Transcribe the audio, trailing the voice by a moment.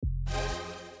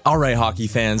All right, hockey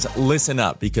fans, listen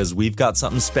up because we've got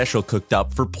something special cooked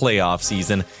up for playoff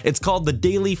season. It's called the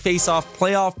Daily Face-Off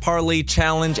Playoff Parlay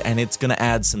Challenge, and it's going to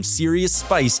add some serious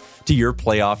spice to your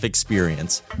playoff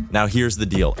experience. Now, here's the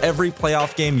deal. Every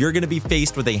playoff game, you're going to be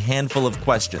faced with a handful of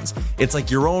questions. It's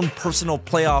like your own personal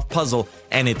playoff puzzle,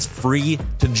 and it's free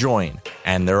to join.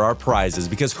 And there are prizes,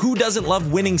 because who doesn't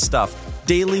love winning stuff?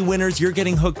 Daily winners, you're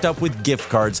getting hooked up with gift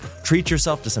cards. Treat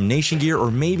yourself to some Nation gear or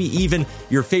maybe even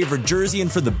your favorite jersey.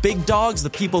 And for the big dogs, the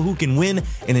people who can win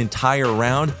an entire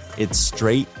round, it's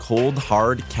straight, cold,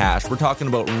 hard cash. We're talking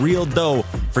about real dough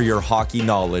for your hockey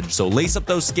knowledge. So lace up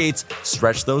those skates,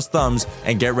 stretch those thumbs,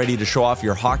 and get ready to show off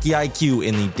your hockey IQ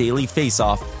in the Daily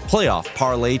Face-Off Playoff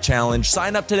Parlay Challenge.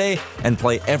 Sign up today and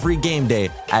play every game day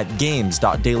at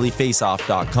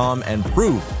games.dailyfaceoff.com and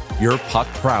prove your puck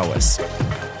prowess.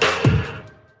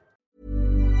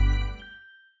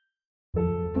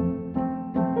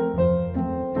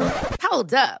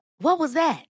 Hold up. What was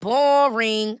that?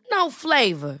 Boring. No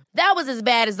flavor. That was as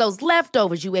bad as those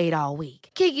leftovers you ate all week.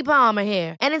 Keke Palmer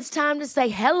here, and it's time to say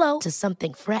hello to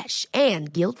something fresh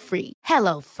and guilt-free.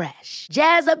 Hello Fresh.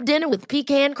 Jazz up dinner with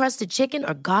pecan-crusted chicken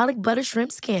or garlic butter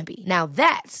shrimp scampi. Now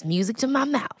that's music to my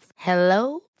mouth.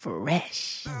 Hello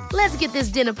Fresh. Let's get this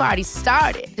dinner party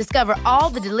started. Discover all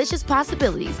the delicious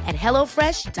possibilities at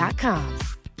hellofresh.com.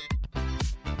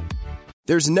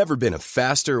 There's never been a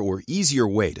faster or easier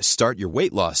way to start your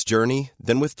weight loss journey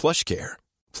than with PlushCare.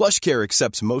 PlushCare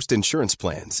accepts most insurance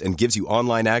plans and gives you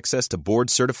online access to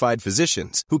board-certified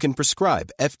physicians who can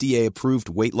prescribe FDA-approved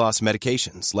weight loss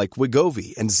medications like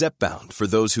Wegovy and Zepbound for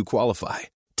those who qualify.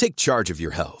 Take charge of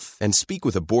your health and speak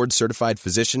with a board-certified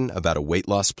physician about a weight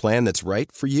loss plan that's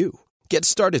right for you. Get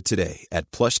started today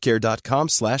at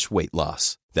plushcare.com/weight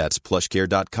loss. That's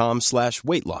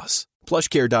plushcare.com/weight loss.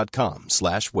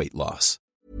 plushcare.com/weight loss.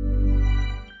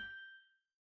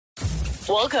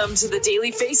 Welcome to the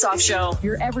Daily Face-Off Show,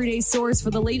 your everyday source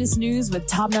for the latest news with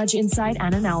top-notch insight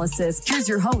and analysis. Here's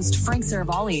your host, Frank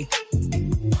Seravalli.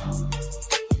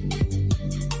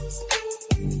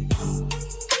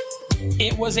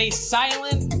 It was a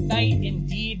silent night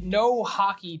indeed. No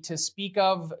hockey to speak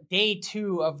of. Day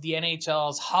 2 of the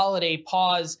NHL's holiday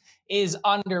pause is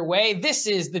underway. This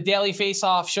is the Daily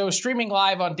Face-Off Show, streaming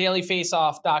live on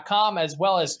dailyfaceoff.com as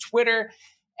well as Twitter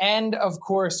and, of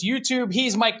course, YouTube.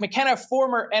 He's Mike McKenna,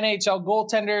 former NHL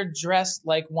goaltender, dressed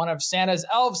like one of Santa's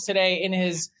elves today in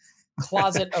his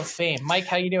closet of fame. Mike,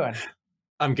 how you doing?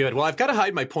 I'm good. Well, I've got to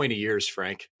hide my pointy ears,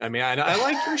 Frank. I mean, I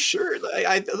like your shirt.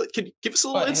 Can you give us a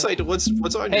little insight to what's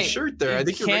on your shirt there? I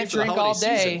think you're ready for the holiday season.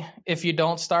 Can't drink all day if you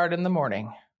don't start in the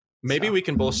morning. Maybe we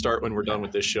can both start when we're done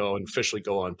with this show and officially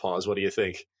go on pause. What do you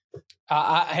think?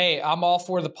 Hey, I'm all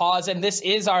for the pause. And this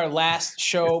is our last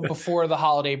show before the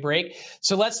holiday break.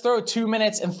 So let's throw 2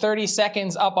 minutes and 30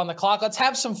 seconds up on the clock. Let's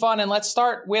have some fun. And let's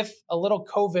start with a little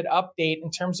COVID update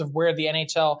in terms of where the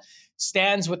NHL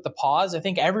stands with the pause. I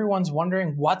think everyone's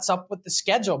wondering what's up with the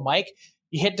schedule, Mike.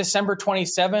 You hit December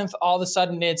 27th. All of a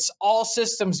sudden, it's all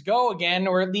systems go again,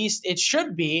 or at least it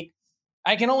should be.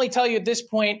 I can only tell you at this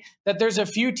point that there's a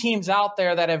few teams out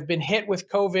there that have been hit with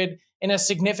COVID in a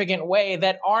significant way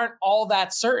that aren't all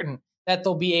that certain that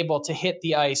they'll be able to hit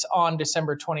the ice on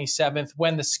December 27th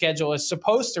when the schedule is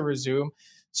supposed to resume.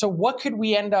 So what could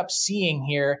we end up seeing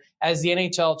here as the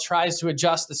NHL tries to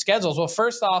adjust the schedules? Well,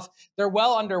 first off, they're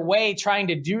well underway trying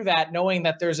to do that, knowing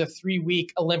that there's a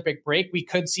 3-week Olympic break. We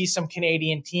could see some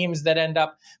Canadian teams that end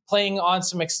up playing on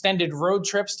some extended road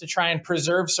trips to try and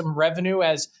preserve some revenue,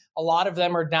 as a lot of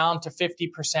them are down to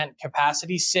 50%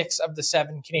 capacity, 6 of the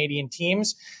 7 Canadian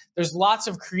teams. There's lots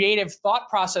of creative thought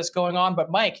process going on, but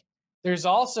Mike, there's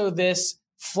also this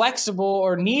flexible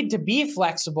or need to be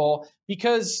flexible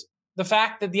because the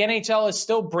fact that the NHL is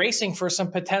still bracing for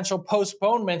some potential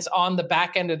postponements on the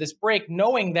back end of this break,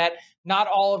 knowing that not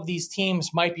all of these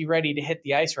teams might be ready to hit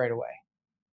the ice right away.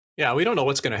 Yeah, we don't know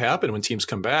what's going to happen when teams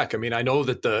come back. I mean, I know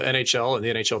that the NHL and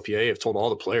the NHLPA have told all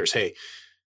the players, hey,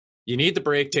 you need the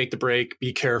break, take the break,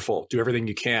 be careful, do everything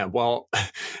you can. Well,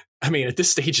 I mean, at this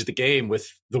stage of the game,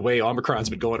 with the way Omicron's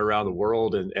been going around the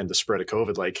world and the spread of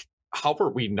COVID, like, how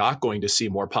are we not going to see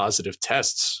more positive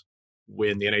tests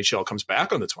when the NHL comes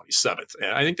back on the 27th?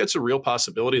 And I think that's a real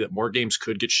possibility that more games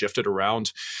could get shifted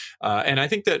around. And I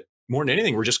think that more than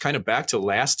anything, we're just kind of back to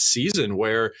last season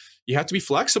where you have to be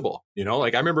flexible. You know,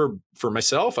 like I remember for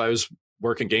myself, I was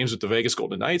working games with the Vegas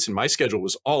Golden Knights and my schedule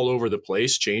was all over the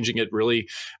place, changing it, really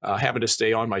having to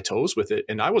stay on my toes with it.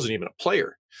 And I wasn't even a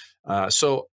player.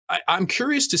 So I'm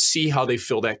curious to see how they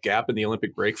fill that gap in the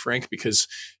Olympic break, Frank, because,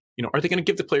 you know, are they going to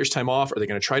give the players time off? Are they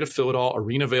going to try to fill it all?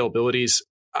 Arena availabilities?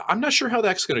 I'm not sure how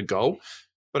that's going to go.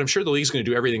 But I'm sure the league's going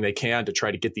to do everything they can to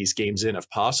try to get these games in if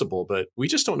possible. But we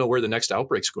just don't know where the next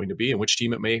outbreak's going to be and which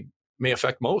team it may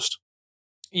affect most.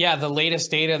 Yeah, the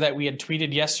latest data that we had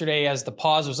tweeted yesterday as the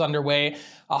pause was underway,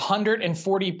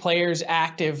 140 players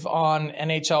active on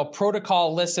NHL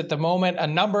protocol lists at the moment. A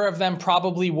number of them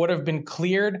probably would have been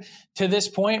cleared to this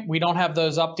point. We don't have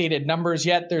those updated numbers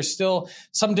yet. There's still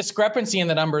some discrepancy in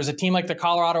the numbers. A team like the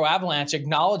Colorado Avalanche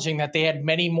acknowledging that they had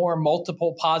many more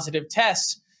multiple positive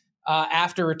tests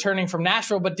after returning from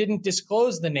Nashville, but didn't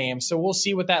disclose the name. So we'll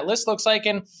see what that list looks like.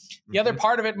 And the other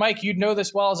part of it, Mike, you'd know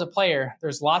this well as a player.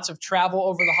 There's lots of travel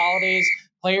over the holidays,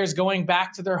 players going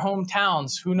back to their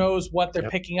hometowns. Who knows what they're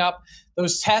picking up?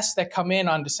 Those tests that come in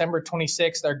on December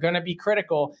 26th are going to be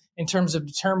critical in terms of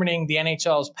determining the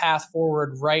NHL's path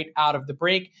forward right out of the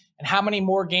break and how many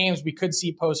more games we could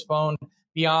see postponed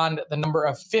beyond the number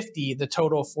of 50, the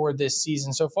total for this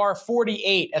season. So far,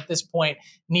 48 at this point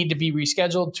need to be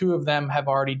rescheduled. 2 of them have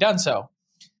already done so.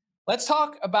 Let's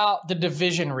talk about the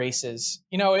division races.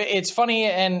 You know, it's funny,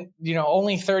 and, you know,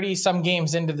 only 30 some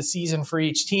games into the season for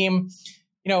each team.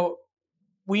 You know,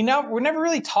 we never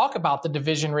really talk about the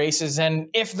division races and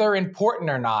if they're important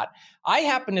or not. I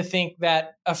happen to think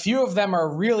that a few of them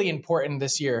are really important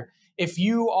this year. If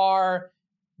you are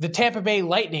the Tampa Bay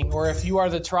Lightning, or if you are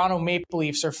the Toronto Maple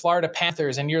Leafs or Florida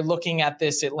Panthers, and you're looking at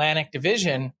this Atlantic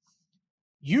division,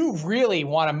 you really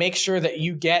want to make sure that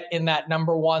you get in that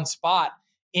number 1 spot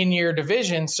in your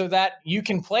division so that you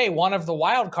can play one of the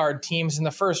wild card teams in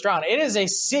the first round. It is a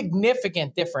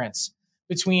significant difference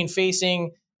between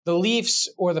facing the Leafs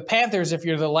or the Panthers if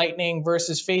you're the Lightning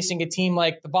versus facing a team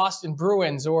like the Boston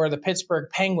Bruins or the Pittsburgh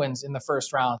Penguins in the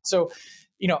first round. So,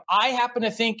 you know, I happen to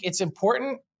think it's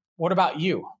important. What about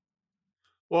you?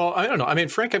 Well, I don't know. I mean,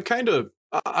 Frank,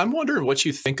 I'm wondering what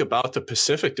you think about the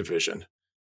Pacific Division.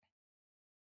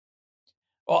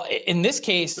 Well, in this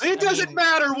case, it doesn't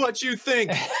matter what you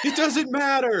think. It doesn't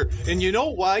matter. And you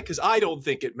know why? Because I don't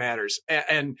think it matters.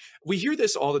 And we hear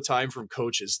this all the time from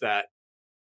coaches that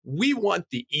we want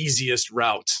the easiest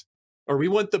route, or we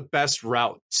want the best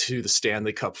route to the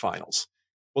Stanley Cup Finals.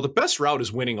 Well, the best route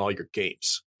is winning all your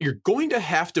games. You're going to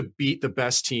have to beat the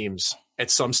best teams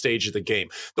at some stage of the game.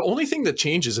 The only thing that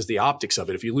changes is the optics of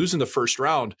it. If you lose in the first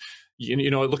round,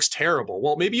 you know, it looks terrible.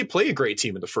 Well, maybe you play a great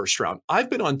team in the first round. I've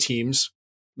been on teams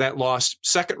that lost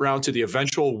second round to the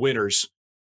eventual winners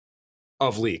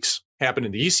of leagues. Happened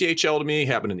in the ECHL to me,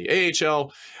 happened in the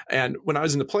AHL. And when I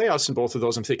was in the playoffs in both of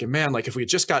those, I'm thinking, man, like if we had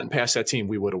just gotten past that team,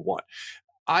 we would have won.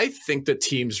 I think that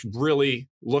teams really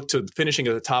look to finishing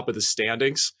at the top of the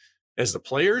standings as the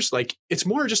players. Like it's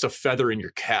more just a feather in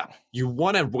your cap. You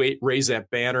want to raise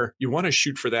that banner. You want to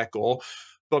shoot for that goal.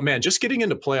 But man, just getting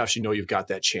into playoffs, you know, you've got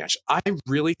that chance. I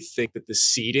really think that the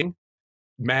seeding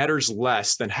matters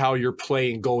less than how you're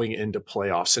playing going into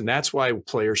playoffs. And that's why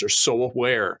players are so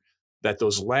aware that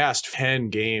those last 10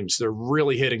 games, they're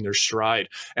really hitting their stride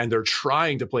and they're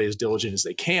trying to play as diligent as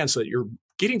they can so that you're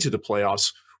getting to the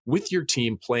playoffs with your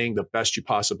team playing the best you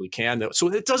possibly can.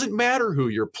 So it doesn't matter who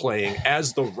you're playing,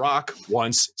 as The Rock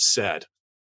once said.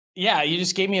 Yeah, you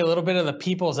just gave me a little bit of the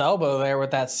people's elbow there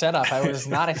with that setup. I was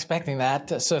not expecting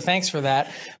that. So thanks for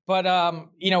that. But,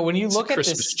 you know, when you look at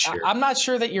this, I'm not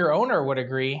sure that your owner would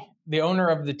agree, the owner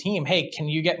of the team. Hey, can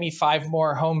you get me 5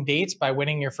 more home dates by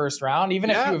winning your first round, even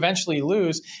if you eventually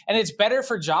lose? And it's better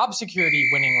for job security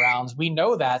winning rounds. We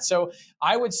know that. So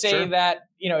I would say that,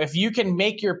 you know, if you can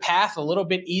make your path a little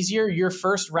bit easier, your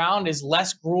first round is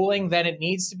less grueling than it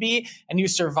needs to be, and you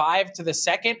survive to the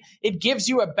second, it gives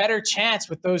you a better chance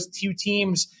with those 2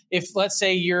 teams. If, let's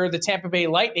say, you're the Tampa Bay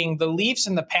Lightning, the Leafs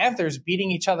and the Panthers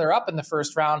beating each other up in the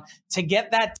first round, to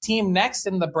get that team next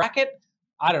in the bracket,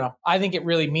 I don't know. I think it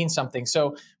really means something.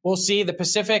 So we'll see. The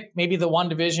Pacific, maybe the one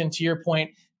division, to your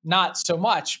point, not so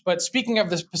much. But speaking of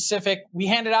the Pacific, we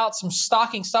handed out some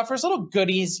stocking stuffers, little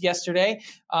goodies yesterday.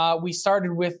 We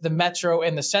started with the Metro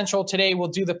and the Central. Today we'll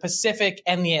do the Pacific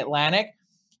and the Atlantic.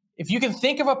 If you can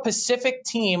think of a Pacific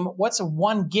team, what's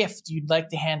one gift you'd like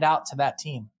to hand out to that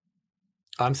team?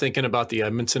 I'm thinking about the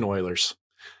Edmonton Oilers.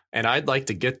 And I'd like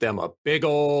to get them a big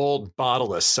old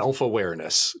bottle of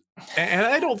self-awareness. And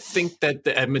I don't think that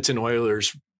the Edmonton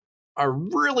Oilers are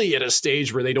really at a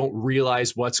stage where they don't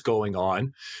realize what's going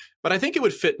on. But I think it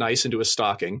would fit nice into a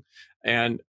stocking.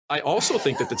 And I also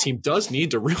think that the team does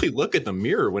need to really look at the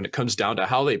mirror when it comes down to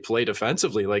how they play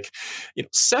defensively. Like, you know,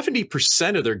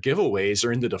 70% of their giveaways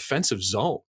are in the defensive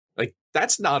zone. Like,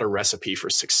 that's not a recipe for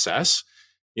success.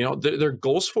 You know, their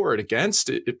goals for it against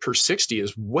it per 60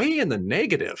 is way in the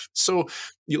negative. So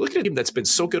you look at a team that's been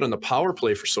so good on the power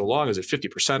play for so long, is it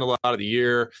 50% a lot of the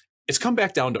year? it's come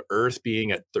back down to earth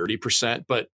being at 30%,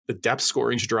 but the depth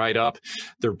scoring's dried up.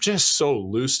 They're just so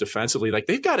loose defensively. Like,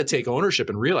 they've got to take ownership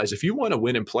and realize if you want to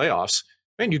win in playoffs,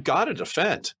 man, you got to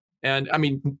defend. And I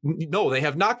mean, no, they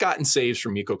have not gotten saves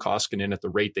from Mikko Koskinen at the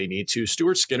rate they need to.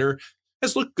 Stuart Skinner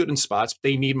has looked good in spots.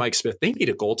 They need Mike Smith. They need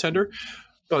a goaltender.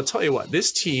 But I'll tell you what,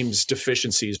 this team's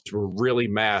deficiencies were really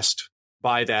masked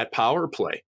by that power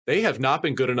play. They have not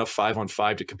been good enough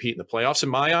 5-on-5 to compete in the playoffs in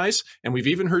my eyes. And we've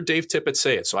even heard Dave Tippett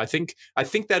say it. So I think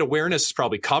that awareness is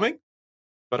probably coming,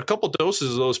 but a couple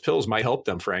doses of those pills might help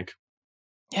them, Frank.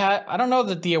 Yeah, I don't know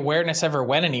that the awareness ever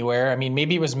went anywhere. I mean,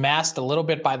 maybe it was masked a little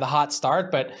bit by the hot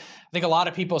start, but I think a lot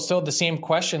of people still have the same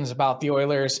questions about the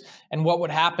Oilers and what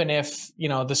would happen if,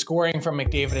 the scoring from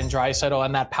McDavid and Draisaitl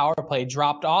and that power play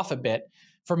dropped off a bit.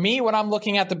 For me, when I'm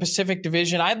looking at the Pacific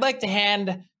Division, I'd like to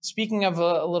hand, speaking of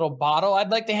a little bottle, I'd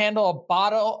like to hand a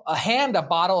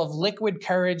bottle of liquid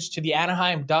courage to the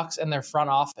Anaheim Ducks and their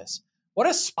front office. What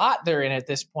a spot they're in at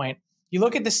this point. You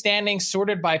look at the standings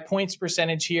sorted by points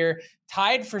percentage here,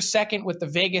 tied for second with the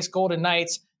Vegas Golden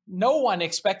Knights. No one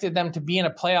expected them to be in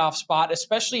a playoff spot,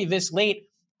 especially this late.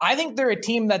 I think they're a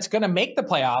team that's going to make the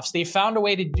playoffs. They found a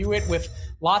way to do it with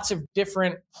lots of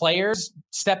different players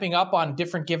stepping up on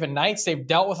different given nights. They've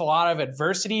dealt with a lot of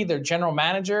adversity. Their general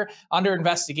manager, under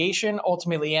investigation,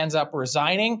 ultimately ends up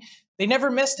resigning. They never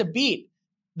missed a beat.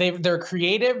 They're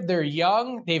creative. They're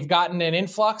young. They've gotten an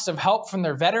influx of help from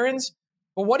their veterans.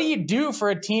 But what do you do for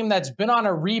a team that's been on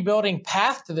a rebuilding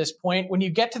path to this point when you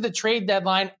get to the trade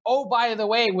deadline? Oh, by the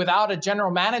way, without a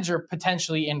general manager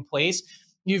potentially in place,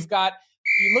 you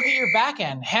look at your back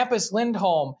end, Hampus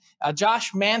Lindholm,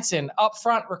 Josh Manson, up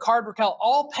front, Rickard Rakell,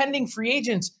 all pending free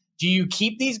agents. Do you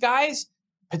keep these guys,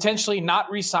 potentially not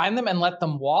re-sign them and let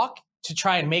them walk to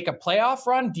try and make a playoff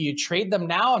run? Do you trade them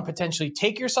now and potentially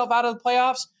take yourself out of the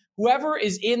playoffs? Whoever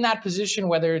is in that position,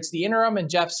 whether it's the interim and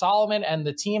Jeff Solomon and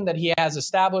the team that he has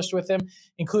established with him,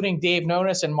 including Dave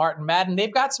Nonis and Martin Madden,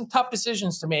 they've got some tough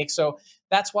decisions to make. So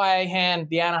that's why I hand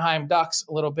the Anaheim Ducks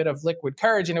a little bit of liquid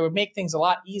courage, and it would make things a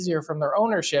lot easier from their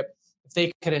ownership if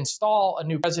they could install a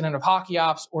new president of hockey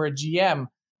ops or a GM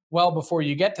well before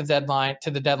you get to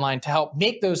the deadline to help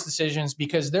make those decisions,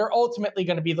 because they're ultimately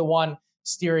going to be the one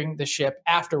steering the ship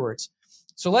afterwards.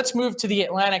 So let's move to the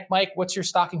Atlantic. Mike, what's your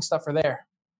stocking stuffer there?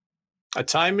 A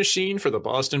time machine for the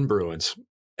Boston Bruins.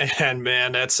 And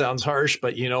man, that sounds harsh,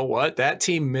 but you know what? That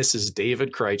team misses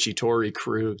David Krejci, Torrey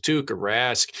Krug, Tuukka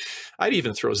Rask. I'd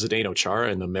even throw Zdeno Chara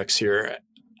in the mix here.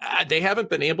 They haven't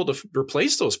been able to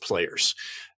replace those players.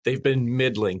 They've been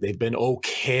middling. They've been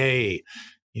okay.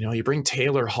 You bring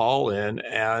Taylor Hall in,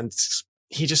 and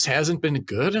he just hasn't been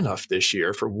good enough this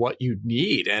year for what you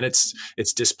need. And it's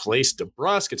displaced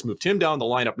DeBrusk. It's moved him down the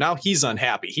lineup. Now he's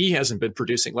unhappy. He hasn't been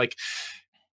producing.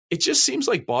 It just seems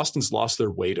like Boston's lost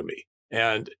their way to me.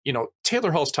 And,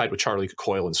 Taylor Hall's tied with Charlie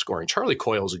Coyle in scoring. Charlie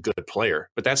Coyle is a good player,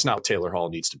 but that's not what Taylor Hall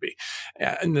needs to be.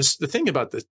 And the thing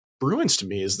about the Bruins to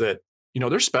me is that,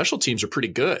 their special teams are pretty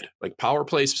good. Like, power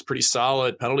plays is pretty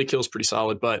solid, penalty kills pretty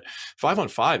solid, but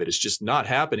 5-on-5, it is just not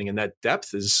happening. And that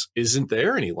depth isn't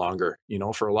there any longer.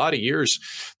 For a lot of years,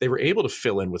 they were able to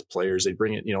fill in with players. They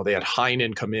bring it, they had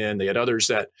Heinen come in. They had others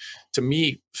that, to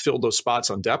me, filled those spots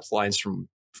on depth lines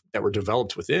that were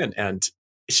developed within, and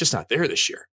it's just not there this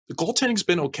year. The goaltending's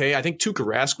been okay. I think Tuukka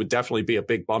Rask would definitely be a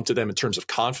big bump to them in terms of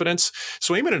confidence.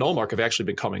 Swayman and Ullmark have actually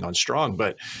been coming on strong,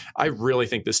 but I really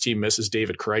think this team misses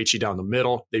David Krejci down the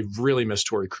middle. They really miss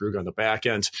Torrey Krug on the back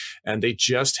end, and they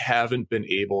just haven't been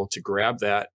able to grab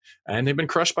that. And they've been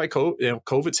crushed by COVID.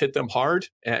 COVID's hit them hard,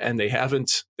 and they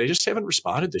just haven't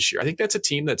responded this year. I think that's a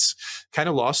team that's kind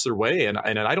of lost their way, and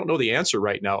I don't know the answer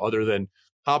right now other than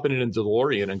hopping in a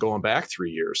DeLorean and going back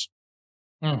 3 years.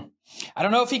 I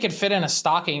don't know if he could fit in a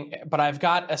stocking, but I've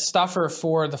got a stuffer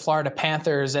for the Florida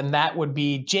Panthers, and that would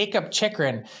be Jacob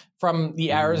Chychrun from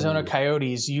the Arizona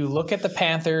Coyotes. You look at the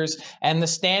Panthers and the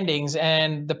standings,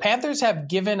 and the Panthers have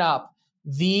given up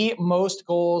the most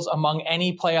goals among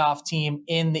any playoff team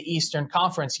in the Eastern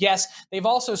Conference. Yes, they've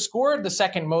also scored the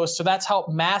second most, so that's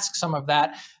helped mask some of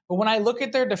that. But when I look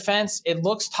at their defense, it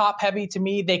looks top heavy to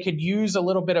me. They could use a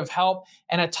little bit of help,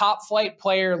 and a top flight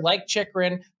player like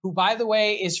Chychrun, who, by the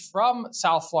way, is from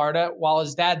South Florida, while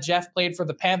his dad, Jeff, played for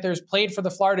the Panthers, played for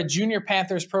the Florida Junior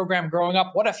Panthers program growing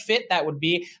up. What a fit that would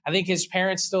be. I think his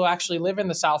parents still actually live in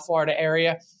the South Florida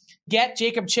area. Get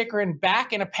Jacob Chychrun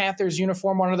back in a Panthers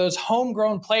uniform, one of those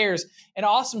homegrown players. An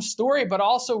awesome story, but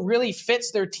also really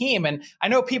fits their team. And I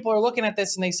know people are looking at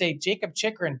this and they say, Jacob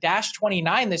Chychrun,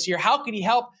 -29 this year. How could he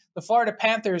help the Florida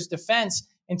Panthers defense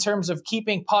in terms of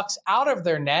keeping pucks out of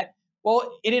their net?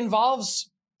 Well, it involves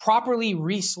properly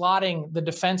reslotting the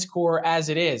defense core as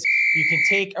it is. You can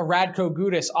take a Radko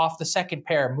Gudas off the second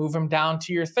pair, move him down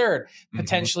to your third,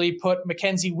 potentially put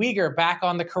Mackenzie Weegar back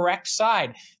on the correct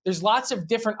side. There's lots of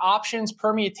different options,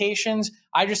 permutations.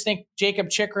 I just think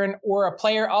Jacob Chychrun or a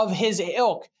player of his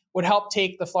ilk would help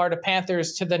take the Florida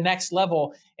Panthers to the next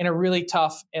level in a really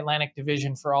tough Atlantic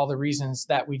division for all the reasons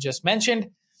that we just mentioned.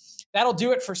 That'll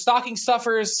do it for Stocking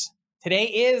Stuffers. Today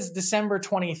is December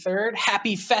 23rd.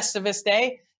 Happy Festivus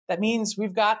Day. That means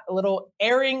we've got a little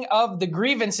airing of the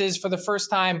grievances for the first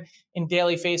time in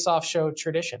Daily Face-Off Show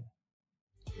tradition.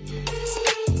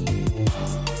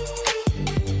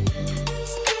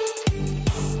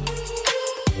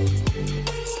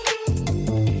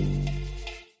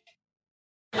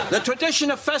 The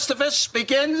tradition of Festivus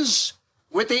begins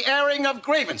with the airing of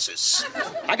grievances.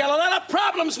 I got a lot of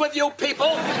problems with you people.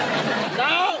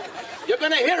 Now, you're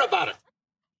going to hear about it.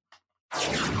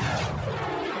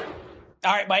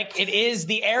 All right, Mike, it is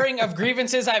the airing of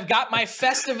grievances. I've got my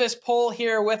Festivus poll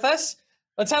here with us.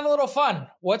 Let's have a little fun.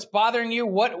 What's bothering you?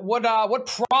 What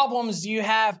problems do you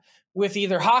have with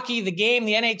either hockey, the game,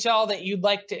 the NHL that you'd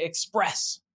like to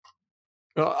express?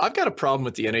 Well, I've got a problem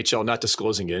with the NHL not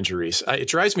disclosing injuries. It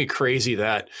drives me crazy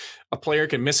that a player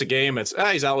can miss a game. It's,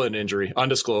 he's out with an injury,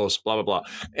 undisclosed, blah, blah, blah.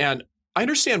 And I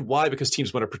understand why, because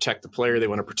teams want to protect the player. They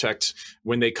want to protect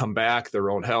when they come back,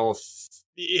 their own health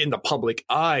in the public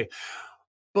eye.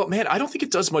 But man, I don't think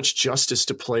it does much justice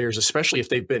to players, especially if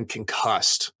they've been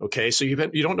concussed. Okay, so you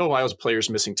don't know why those players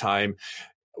missing time.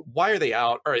 Why are they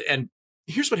out? All right, and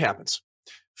here's what happens: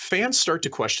 fans start to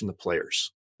question the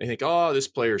players. They think, "Oh, this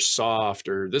player's soft,"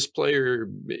 or "This player,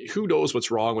 who knows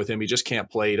what's wrong with him? He just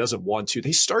can't play. He doesn't want to."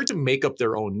 They start to make up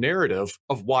their own narrative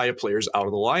of why a player's out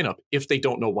of the lineup if they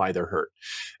don't know why they're hurt.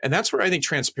 And that's where I think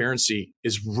transparency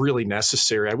is really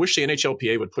necessary. I wish the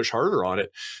NHLPA would push harder on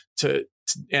it.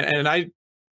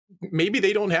 Maybe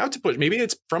they don't have to push. Maybe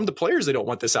it's from the players they don't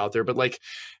want this out there. But like,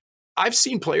 I've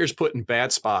seen players put in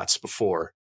bad spots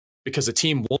before because the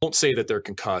team won't say that they're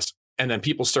concussed, and then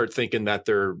people start thinking that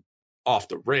they're off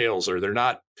the rails or they're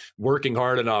not working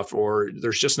hard enough or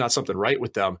there's just not something right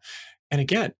with them. And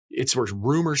again, it's where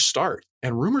rumors start.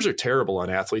 And rumors are terrible on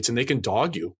athletes, and they can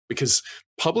dog you because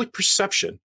public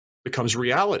perception becomes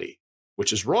reality,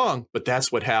 which is wrong, but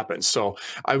that's what happens. So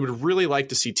I would really like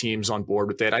to see teams on board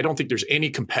with that. I don't think there's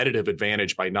any competitive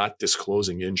advantage by not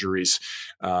disclosing injuries.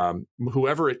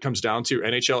 Whoever it comes down to,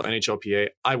 NHL, NHLPA,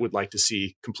 I would like to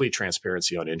see complete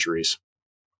transparency on injuries.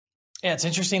 Yeah, it's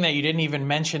interesting that you didn't even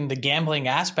mention the gambling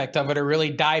aspect of it or really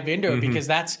dive into it, because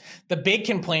that's the big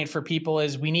complaint for people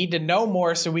is we need to know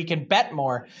more so we can bet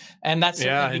more. And that's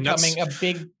becoming a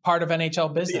big part of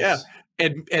NHL business. Yeah.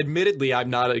 Admittedly, I'm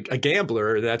not a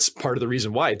gambler. That's part of the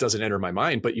reason why it doesn't enter my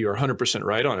mind, but you're 100%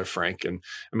 right on it, Frank. And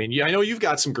I mean, I know you've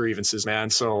got some grievances,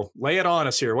 man. So lay it on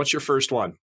us here. What's your first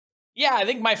one? Yeah, I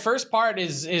think my first part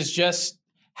is just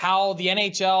how the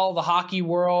NHL, the hockey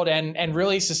world, and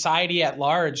really society at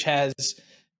large has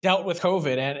dealt with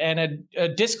COVID. And a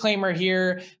disclaimer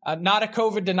here, not a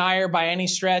COVID denier by any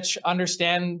stretch.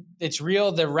 Understand it's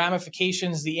real, the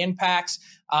ramifications, the impacts,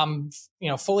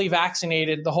 fully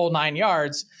vaccinated, the whole 9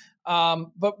 yards.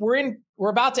 But we're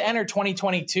about to enter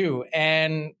 2022.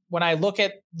 And when I look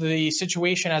at the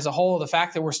situation as a whole, the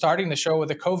fact that we're starting the show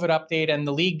with a COVID update and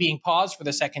the league being paused for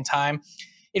the second time,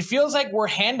 it feels like we're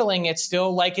handling it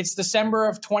still like it's December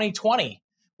of 2020.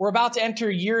 We're about to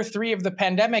enter year 3 of the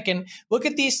pandemic. And look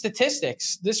at these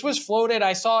statistics. This was floated.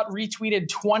 I saw it retweeted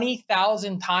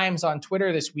 20,000 times on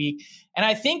Twitter this week. And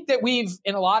I think that we've,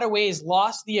 in a lot of ways,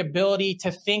 lost the ability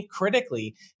to think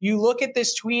critically. You look at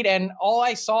this tweet, and all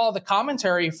I saw, the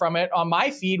commentary from it on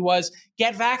my feed was,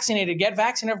 get vaccinated, get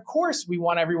vaccinated. Of course, we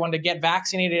want everyone to get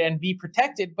vaccinated and be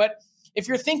protected. But if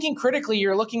you're thinking critically,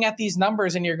 you're looking at these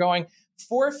numbers and you're going,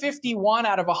 451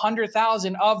 out of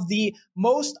 100,000 of the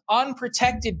most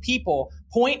unprotected people,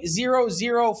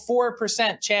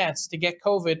 0.004% chance to get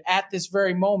COVID at this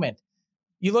very moment.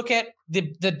 You look at the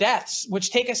deaths, which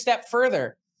take a step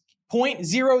further,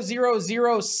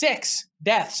 0.0006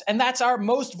 deaths. And that's our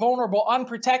most vulnerable,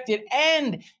 unprotected.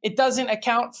 And it doesn't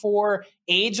account for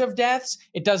age of deaths.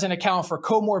 It doesn't account for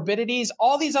comorbidities,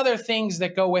 all these other things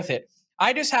that go with it.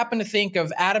 I just happen to think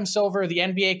of Adam Silver, the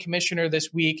NBA commissioner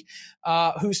this week,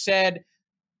 who said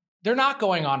they're not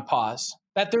going on pause,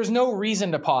 that there's no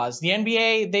reason to pause. The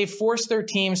NBA, they forced their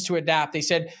teams to adapt. They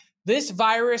said, this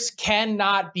virus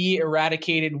cannot be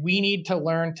eradicated. We need to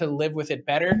learn to live with it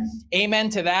better.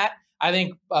 Amen to that. I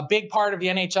think a big part of the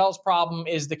NHL's problem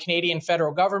is the Canadian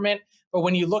federal government. But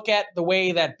when you look at the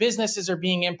way that businesses are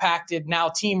being impacted, now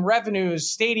team revenues,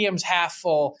 stadiums half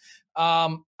full,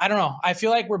 I don't know. I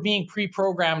feel like we're being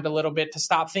pre-programmed a little bit to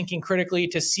stop thinking critically,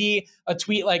 to see a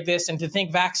tweet like this and to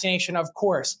think vaccination, of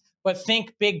course, but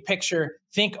think big picture,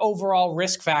 think overall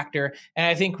risk factor. And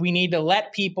I think we need to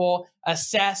let people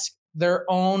assess their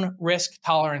own risk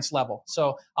tolerance level.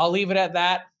 So I'll leave it at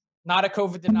that. Not a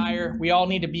COVID denier. We all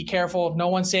need to be careful. No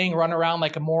one's saying run around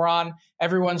like a moron.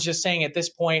 Everyone's just saying at this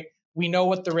point, we know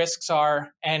what the risks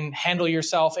are and handle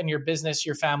yourself and your business,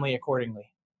 your family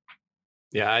accordingly.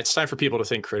 Yeah, it's time for people to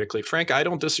think critically. Frank, I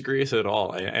don't disagree with it at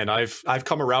all. And I've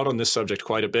come around on this subject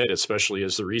quite a bit, especially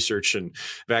as the research and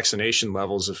vaccination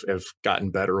levels have gotten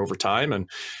better over time. And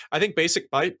I think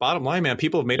bottom line, man,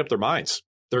 people have made up their minds.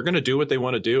 They're going to do what they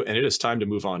want to do, and it is time to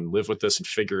move on, live with this, and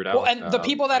figure it out. Well, and the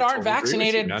people that aren't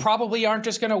vaccinated probably aren't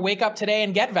just going to wake up today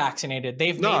and get vaccinated.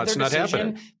 They've made their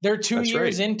decision. They're 2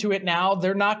 years into it now.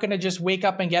 They're not going to just wake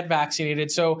up and get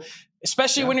vaccinated. So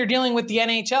especially when you're dealing with the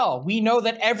NHL, we know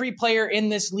that every player in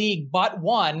this league but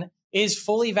one is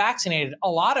fully vaccinated. A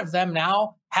lot of them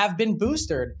now have been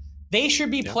boosted. They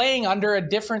should be playing under a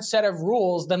different set of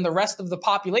rules than the rest of the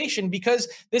population, because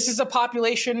this is a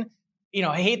population,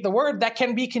 I hate the word, that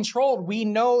can be controlled. We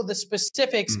know the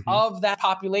specifics of that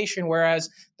population, whereas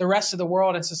the rest of the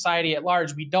world and society at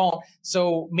large, we don't.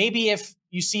 So maybe if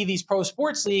you see these pro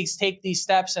sports leagues take these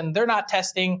steps and they're not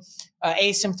testing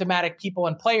asymptomatic people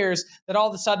and players, that all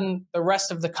of a sudden the rest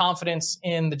of the confidence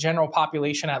in the general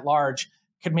population at large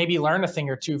could maybe learn a thing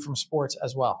or two from sports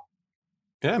as well.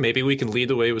 Yeah, maybe we can lead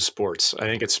the way with sports. I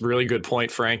think it's a really good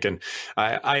point, Frank. And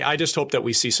I just hope that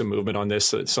we see some movement on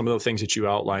this. Some of the things that you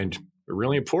outlined are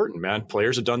really important, man.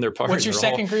 Players have done their part. What's your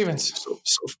second grievance?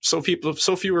 So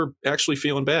few are actually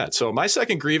feeling bad. So my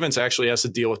second grievance actually has to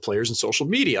deal with players and social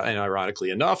media. And ironically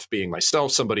enough, being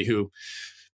myself, somebody who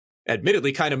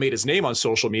admittedly kind of made his name on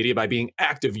social media by being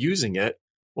active using it.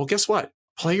 Well, guess what?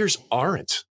 Players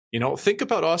aren't. Think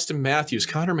about Austin Matthews,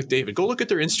 Connor McDavid. Go look at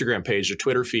their Instagram page, their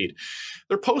Twitter feed.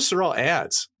 Their posts are all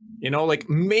ads. Like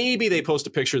maybe they post a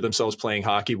picture of themselves playing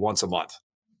hockey once a month.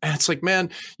 And it's like, man,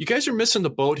 you guys are missing the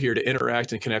boat here to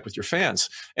interact and connect with your fans.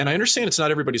 And I understand it's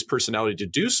not everybody's personality to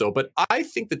do so, but I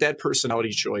think that personality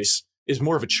choice is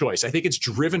more of a choice. I think it's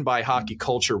driven by hockey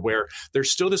culture, where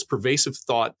there's still this pervasive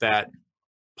thought that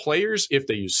players, if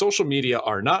they use social media,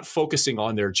 are not focusing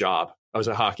on their job as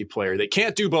a hockey player. They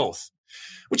can't do both,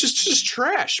 which is just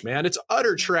trash, man. It's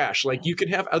utter trash. Like, you can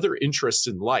have other interests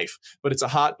in life, but it's a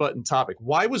hot button topic.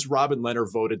 Why was Robin Leonard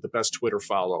voted the best Twitter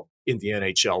follow in the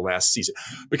NHL last season?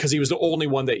 Because he was the only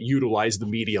one that utilized the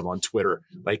medium on Twitter,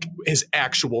 like his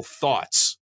actual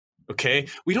thoughts. Okay.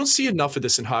 We don't see enough of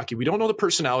this in hockey. We don't know the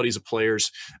personalities of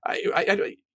players.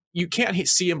 You can't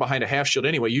see him behind a half shield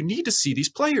anyway. You need to see these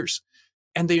players,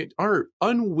 and they are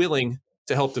unwilling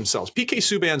to help themselves. PK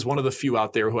Subban's one of the few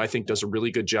out there who I think does a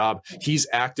really good job. He's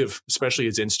active, especially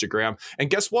his Instagram. And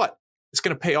guess what? It's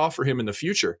going to pay off for him in the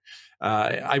future.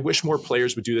 I wish more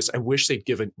players would do this. I wish they'd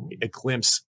give a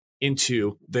glimpse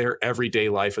into their everyday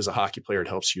life as a hockey player. It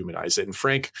helps humanize it. And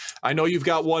Frank, I know you've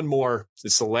got one more.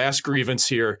 It's the last grievance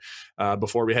here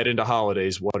before we head into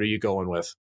holidays. What are you going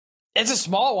with? It's a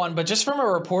small one, but just from a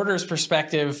reporter's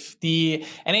perspective, the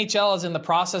NHL is in the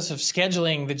process of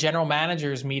scheduling the general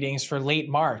managers meetings for late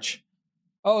March.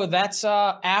 Oh, that's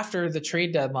after the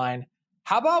trade deadline.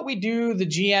 How about we do the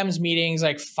GM's meetings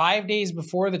like 5 days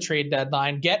before the trade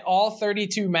deadline, get all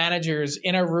 32 managers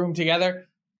in a room together,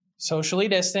 socially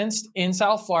distanced in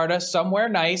South Florida, somewhere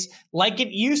nice, like it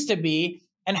used to be,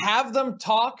 and have them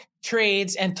talk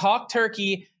trades and talk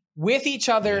turkey with each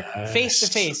other face to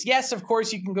face. Yes, of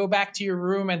course, you can go back to your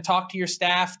room and talk to your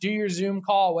staff, do your Zoom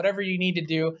call, whatever you need to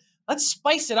do. Let's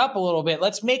spice it up a little bit.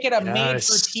 Let's make it a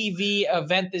made-for-TV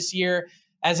event this year.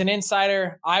 As an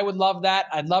insider, I would love that.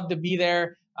 I'd love to be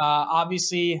there.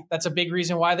 Obviously, that's a big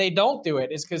reason why they don't do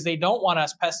it, is because they don't want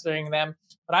us pestering them.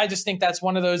 But I just think that's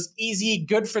one of those easy,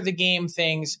 good for the game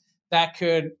things that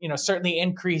could, certainly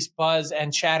increase buzz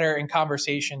and chatter and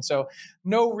conversation. So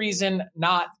no reason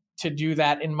not to do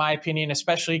that, in my opinion,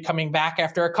 especially coming back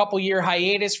after a couple-year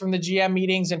hiatus from the GM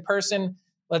meetings in person.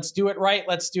 Let's do it right.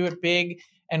 Let's do it big.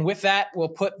 And with that, we'll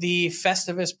put the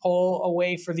Festivus poll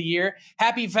away for the year.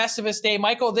 Happy Festivus Day,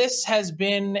 Michael. This has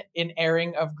been an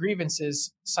airing of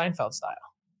grievances, Seinfeld style.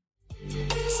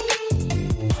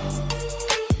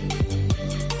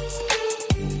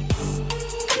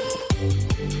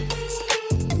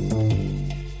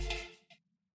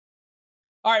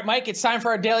 All right, Mike, it's time for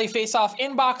our daily face-off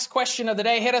inbox question of the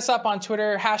day. Hit us up on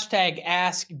Twitter,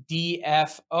 #AskDFO.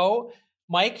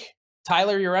 Mike,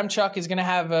 Tyler Yaremchuk is going to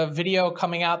have a video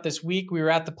coming out this week. We were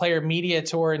at the Player Media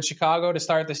Tour in Chicago to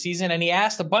start the season, and he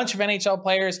asked a bunch of NHL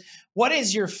players, what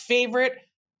is your favorite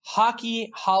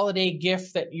hockey holiday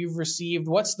gift that you've received?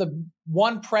 What's the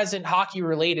one present hockey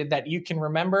related that you can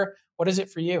remember? What is it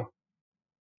for you?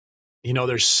 You know,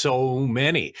 there's so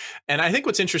many. And I think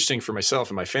what's interesting for myself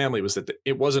and my family was that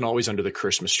it wasn't always under the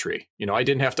Christmas tree. You know, I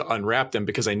didn't have to unwrap them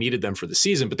because I needed them for the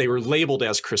season, but they were labeled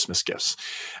as Christmas gifts.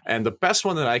 And the best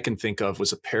one that I can think of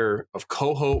was a pair of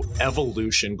Coho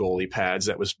Evolution goalie pads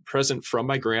that was present from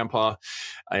my grandpa.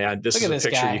 And this is a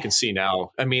picture guy you can see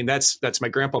now. I mean, that's my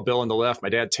grandpa Bill on the left, my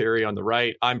dad Terry on the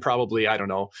right. I'm probably, I don't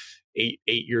know, eight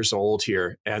years old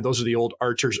here. And those are the old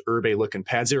Archer's Herbe looking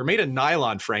pads. They were made of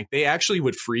nylon, Frank. They actually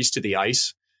would freeze to the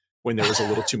ice when there was a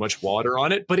little too much water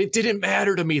on it, but it didn't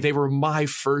matter to me. They were my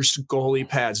first goalie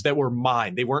pads that were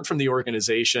mine. They weren't from the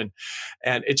organization.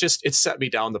 And it set me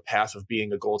down the path of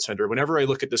being a goaltender. Whenever I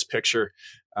look at this picture,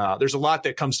 there's a lot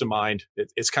that comes to mind.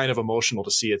 It's kind of emotional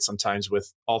to see it sometimes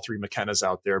with all three McKennas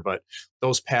out there, but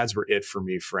those pads were it for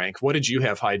me, Frank. What did you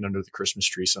have hiding under the Christmas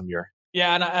tree some year?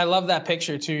 Yeah, and I love that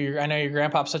picture too. I know your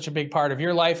grandpa's such a big part of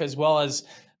your life as well as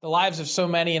the lives of so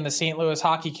many in the St. Louis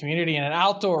hockey community, and an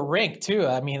outdoor rink too.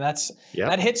 I mean,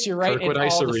 that hits you right Kirkwood in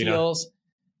Ice all the Arena. feels.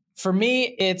 For me,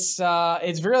 it's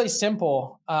really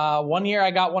simple. One year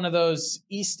I got one of those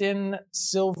Easton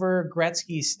silver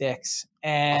Gretzky sticks,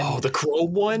 and the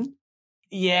chrome one.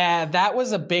 Yeah, that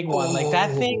was a big one. Like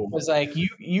that thing was like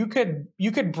you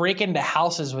could break into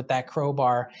houses with that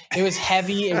crowbar. It was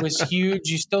heavy. It was huge.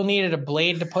 You still needed a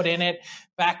blade to put in it.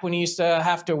 Back when you used to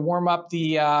have to warm up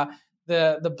the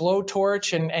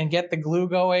blowtorch and get the glue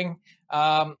going.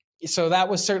 So that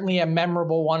was certainly a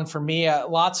memorable one for me.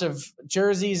 Lots of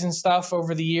jerseys and stuff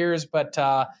over the years, but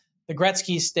the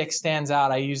Gretzky stick stands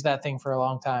out. I used that thing for a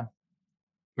long time.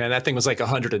 Man, that thing was like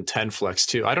 110 flex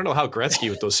too. I don't know how Gretzky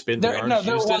with those spindly arms.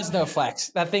 There was no flex.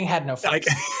 That thing had no flex.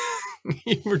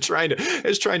 You were trying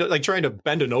to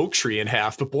bend an oak tree in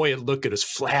half, but boy, it looked good. It was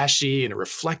flashy and it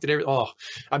reflected everything. Oh,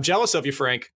 I'm jealous of you,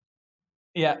 Frank.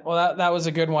 Yeah, well, that was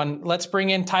a good one. Let's bring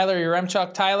in Tyler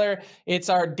Yaremchuk. Tyler, it's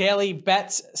our daily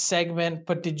bets segment,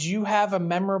 but did you have a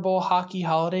memorable hockey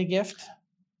holiday gift?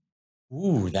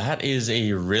 Ooh, that is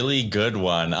a really good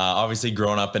one. Obviously,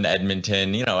 growing up in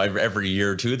Edmonton, you know, every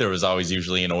year or two, there was always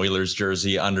usually an Oilers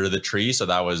jersey under the tree. So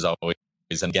that was always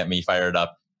going to get me fired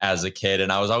up as a kid.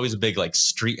 And I was always a big like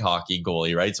street hockey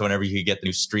goalie, right? So whenever you could get the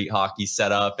new street hockey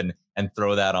set up and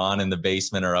throw that on in the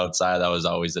basement or outside, that was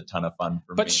always a ton of fun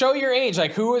for me. But show your age.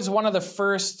 Like, who was one of the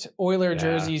first Oiler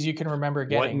jerseys you can remember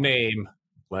getting? What name?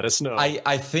 Let us know.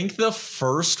 I think the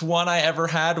first one I ever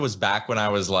had was back when I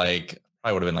was like,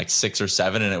 I would have been like 6 or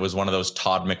 7, and it was one of those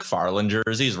Todd McFarlane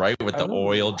jerseys, right? With the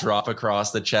oil drop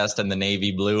across the chest and the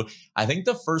navy blue. I think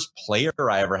the first player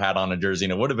I ever had on a jersey,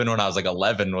 and it would have been when I was like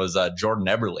 11, was Jordan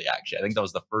Eberle, actually. I think that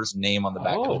was the first name on the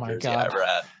back of the jersey I ever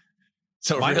had.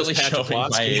 So mine really showing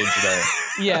my age there.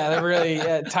 Yeah, really.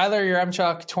 Tyler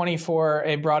Yaremchuk, 24,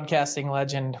 a broadcasting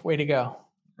legend. Way to go.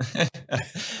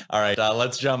 All right,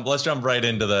 let's jump right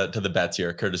into the bets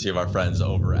here, courtesy of our friends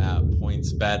over at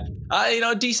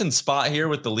PointsBet. Decent spot here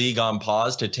with the league on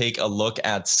pause to take a look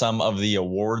at some of the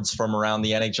awards from around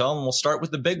the NHL, and we'll start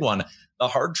with the big one, the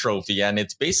Hart Trophy, and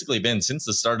it's basically been since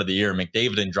the start of the year.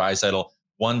 McDavid and Draisaitl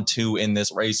 1-2 in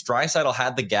this race. Draisaitl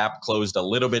had the gap closed a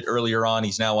little bit earlier on.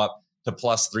 He's now up to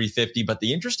plus 350, but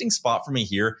the interesting spot for me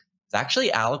here is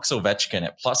actually Alex Ovechkin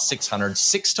at plus 600,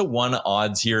 6-1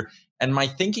 odds here. And my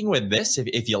thinking with this,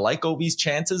 if you like Ovi's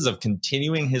chances of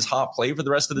continuing his hot play for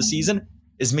the rest of the season,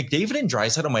 is McDavid and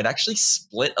Draisaitl might actually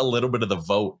split a little bit of the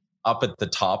vote up at the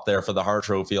top there for the Hart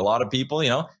Trophy. A lot of people,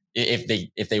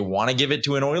 if they want to give it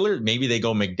to an Oiler, maybe they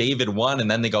go McDavid 1, and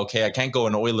then they go, okay, I can't go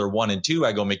an Oiler 1 and 2.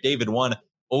 I go McDavid 1,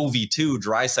 Ovi 2,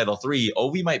 Draisaitl 3.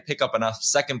 Ovi might pick up enough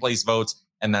second place votes,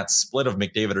 and that split of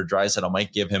McDavid or Draisaitl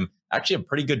might give him actually a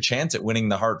pretty good chance at winning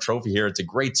the Hart Trophy here. It's a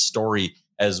great story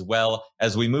as well.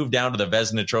 As we move down to the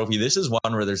Vezina Trophy, this is one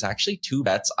where there's actually two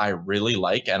bets I really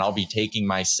like, and I'll be taking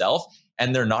myself.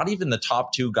 And they're not even the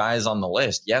top two guys on the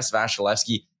list. Yes,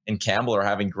 Vasilevsky and Campbell are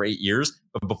having great years,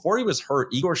 but before he was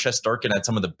hurt, Igor Shesterkin had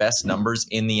some of the best numbers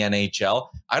in the NHL.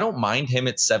 I don't mind him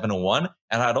at 7-1,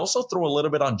 and I'd also throw a little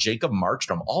bit on Jacob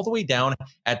Markstrom, all the way down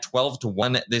at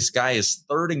 12-1. This guy is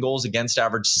third in goals against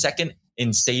average, second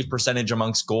in save percentage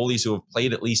amongst goalies who have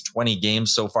played at least 20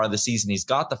 games so far this season. He's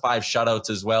got the 5 shutouts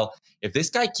as well. If this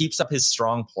guy keeps up his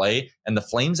strong play and the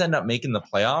Flames end up making the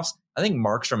playoffs, I think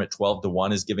Markstrom at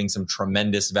 12-1 is giving some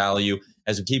tremendous value.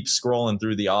 As we keep scrolling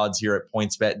through the odds here at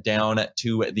PointsBet down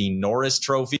to the Norris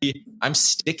Trophy, I'm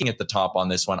sticking at the top on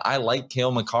this one. I like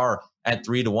Cale Makar at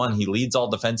 3-1. He leads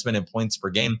all defensemen in points per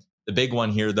game. The big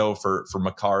one here, though, for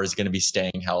Makar is going to be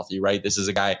staying healthy, right? This is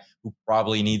a guy who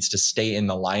probably needs to stay in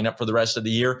the lineup for the rest of the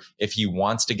year if he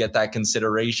wants to get that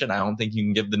consideration. I don't think you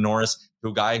can give the Norris to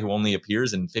a guy who only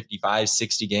appears in 55,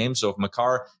 60 games. So if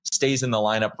Makar stays in the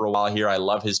lineup for a while here, I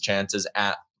love his chances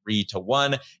at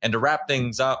 3-1. And to wrap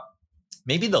things up,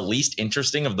 maybe the least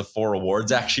interesting of the 4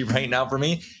 awards actually right now for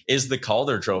me is the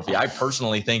Calder Trophy. I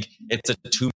personally think it's a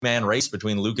 2-man race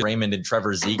between Lucas Raymond and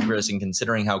Trevor Zegras, and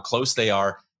considering how close they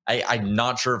are, I'm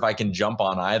not sure if I can jump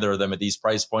on either of them at these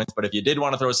price points. But if you did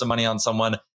want to throw some money on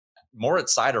someone,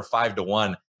 Moritz Seider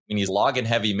 5-1. I mean, he's logging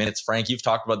heavy minutes. Frank, you've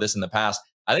talked about this in the past.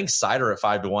 I think Seider at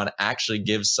 5-1 actually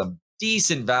gives some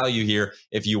decent value here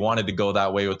if you wanted to go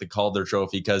that way with the Calder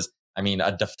Trophy, because I mean,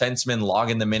 a defenseman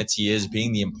logging the minutes he is,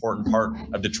 being the important part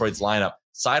of Detroit's lineup.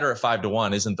 Seider at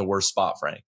 5-1 isn't the worst spot,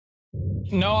 Frank.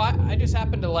 No, I just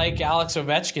happen to like Alex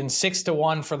Ovechkin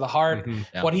 6-1 for the Hart. Mm-hmm.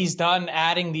 Yeah. What he's done,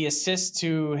 adding the assist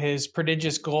to his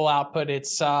prodigious goal output.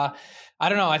 It's I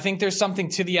don't know. I think there's something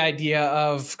to the idea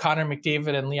of Connor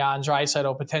McDavid and Leon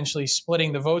Draisaitl potentially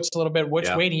splitting the votes a little bit. Which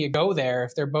way do you go there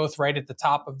if they're both right at the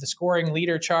top of the scoring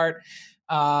leader chart?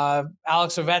 Alex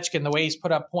Ovechkin, the way he's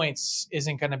put up points,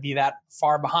 isn't going to be that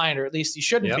far behind, or at least he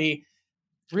shouldn't be.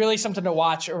 Really something to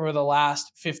watch over the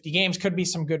last 50 games. Could be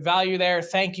some good value there.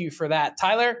 Thank you for that,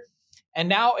 Tyler. And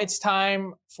now it's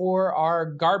time for our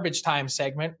garbage time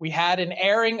segment. We had an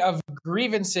airing of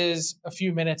grievances a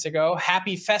few minutes ago.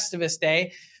 Happy Festivus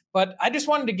Day. But I just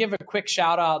wanted to give a quick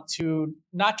shout out to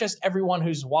not just everyone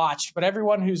who's watched, but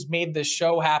everyone who's made this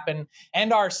show happen,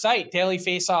 and our site,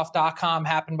 dailyfaceoff.com,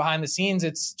 happen behind the scenes.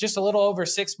 It's just a little over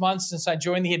 6 months since I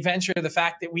joined the adventure. The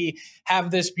fact that we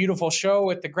have this beautiful show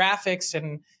with the graphics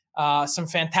and some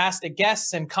fantastic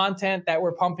guests and content that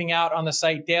we're pumping out on the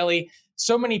site daily.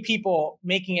 So many people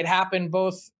making it happen,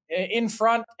 both in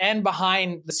front and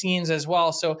behind the scenes as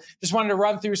well. So just wanted to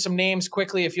run through some names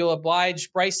quickly, if you'll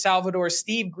oblige. Bryce Salvador,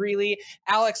 Steve Greeley,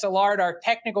 Alex Allard, our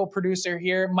technical producer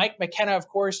here, Mike McKenna, of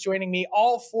course, joining me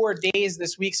all 4 days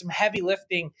this week. Some heavy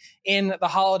lifting in the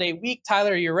holiday week.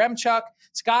 Tyler Yaremchuk,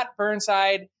 Scott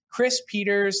Burnside, Chris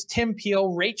Peters, Tim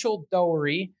Peel, Rachel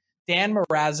Dowery, Dan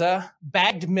Maraza,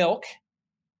 Bagged Milk,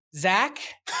 Zach,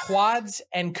 Quads,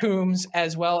 and Coombs,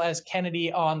 as well as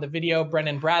Kennedy on the video,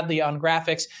 Brennan Bradley on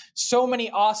graphics. So many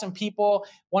awesome people.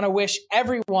 Want to wish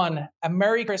everyone a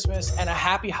Merry Christmas and a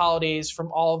Happy Holidays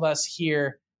from all of us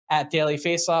here at Daily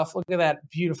Faceoff. Look at that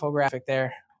beautiful graphic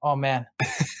there. Oh man,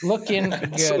 looking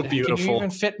good. So beautiful. Can you even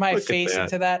fit my face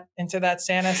into that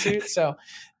Santa suit? So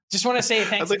just want to say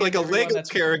thanks. I look like a Lego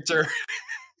character.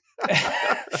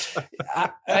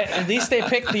 At least they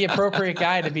picked the appropriate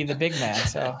guy to be the big man.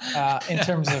 So in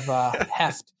terms of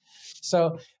heft.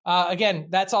 So again,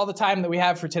 that's all the time that we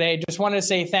have for today. Just wanted to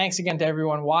say thanks again to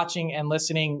everyone watching and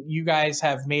listening. You guys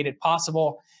have made it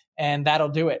possible, and that'll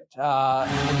do it. We're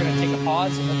going to take a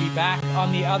pause, and we'll be back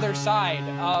on the other side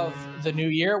of the new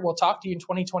year. We'll talk to you in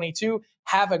 2022.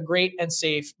 Have a great and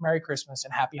safe Merry Christmas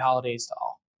and Happy Holidays to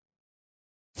all.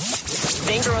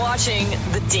 Thanks for watching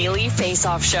the Daily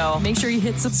Face-Off Show. Make sure you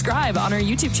hit subscribe on our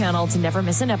YouTube channel to never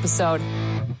miss an episode.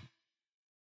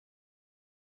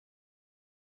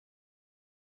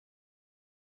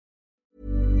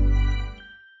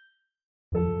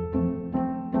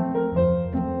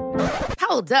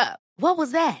 Hold up. What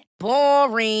was that?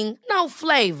 Boring. No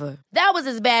flavor. That was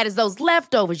as bad as those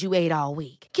leftovers you ate all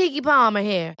week. Keke Palmer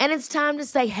here. And it's time to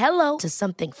say hello to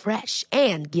something fresh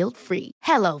and guilt-free.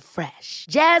 Hello Fresh.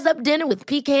 Jazz up dinner with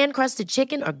pecan-crusted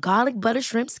chicken or garlic butter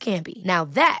shrimp scampi. Now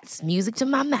that's music to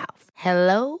my mouth.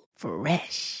 Hello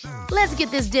Fresh. Let's get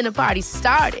this dinner party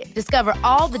started. Discover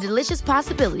all the delicious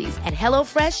possibilities at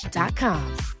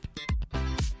HelloFresh.com.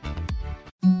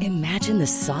 Imagine the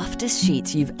softest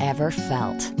sheets you've ever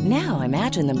felt. Now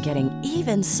imagine them getting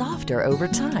even softer over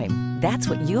time. That's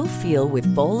what you'll feel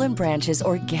with Boll & Branch's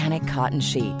organic cotton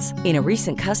sheets. In a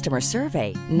recent customer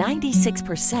survey,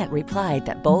 96% replied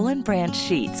that Boll & Branch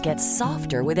sheets get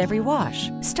softer with every wash.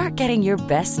 Start getting your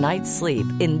best night's sleep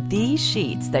in these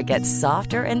sheets that get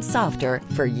softer and softer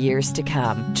for years to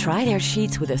come. Try their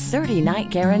sheets with a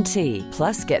 30-night guarantee.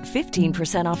 Plus, get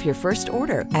 15% off your first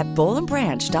order at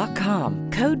bollandbranch.com.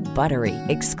 Code BUTTERY.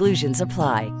 Exclusions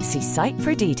apply. See site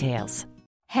for details.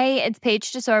 Hey, it's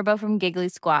Paige DeSorbo from Giggly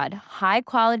Squad. High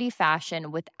quality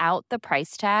fashion without the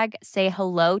price tag. Say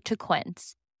hello to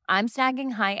Quince. I'm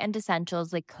snagging high-end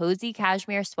essentials like cozy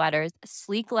cashmere sweaters,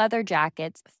 sleek leather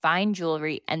jackets, fine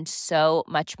jewelry, and so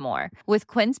much more. With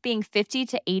Quince being 50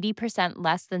 to 80%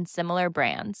 less than similar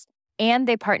brands. And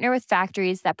they partner with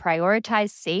factories that prioritize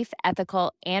safe,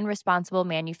 ethical, and responsible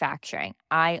manufacturing.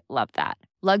 I love that.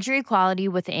 Luxury quality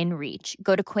within reach.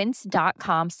 Go to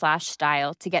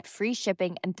quince.com/style to get free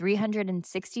shipping and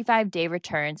 365-day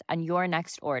returns on your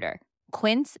next order.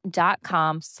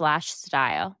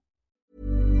 Quince.com/style.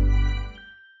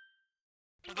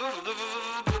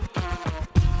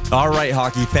 All right,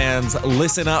 hockey fans,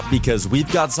 listen up because we've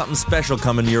got something special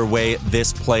coming your way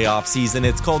this playoff season.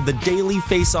 It's called the Daily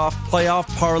Face-Off Playoff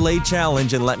Parlay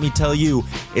Challenge, and let me tell you,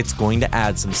 it's going to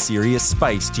add some serious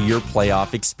spice to your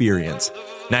playoff experience.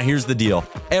 Now, here's the deal.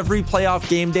 Every playoff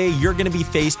game day, you're going to be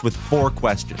faced with 4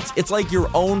 questions. It's like your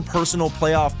own personal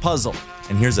playoff puzzle.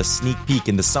 And here's a sneak peek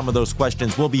into some of those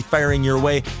questions we'll be firing your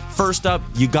way. First up,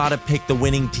 you got to pick the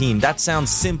winning team. That sounds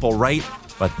simple, right?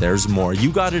 But there's more.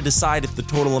 You got to decide if the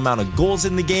total amount of goals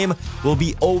in the game will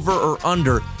be over or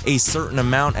under a certain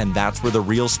amount, and that's where the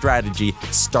real strategy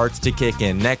starts to kick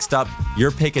in. Next up,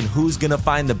 you're picking who's going to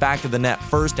find the back of the net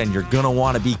first, and you're going to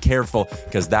want to be careful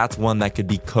because that's one that could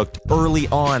be cooked early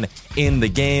on in the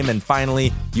game. And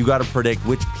finally, you got to predict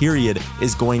which period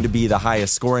is going to be the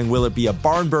highest scoring. Will it be a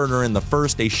barn burner in the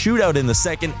first, a shootout in the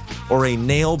second, or a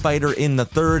nail biter in the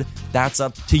third? That's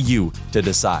up to you to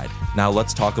decide. Now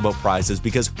let's talk about prizes,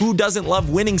 because who doesn't love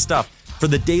winning stuff? For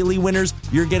the daily winners,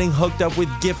 you're getting hooked up with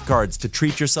gift cards to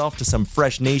treat yourself to some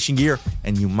fresh Nation gear,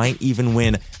 and you might even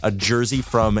win a jersey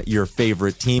from your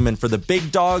favorite team. And for the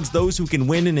big dogs, those who can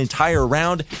win an entire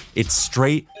round, it's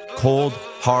straight, cold,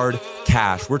 hard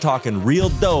cash. We're talking real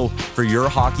dough for your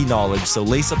hockey knowledge. So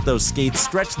lace up those skates,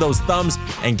 stretch those thumbs,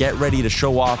 and get ready to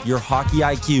show off your hockey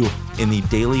IQ in the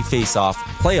Daily Face-Off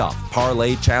Playoff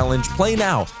Parlay Challenge. Play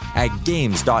now at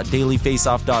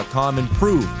games.dailyfaceoff.com and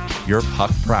prove your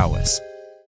puck prowess.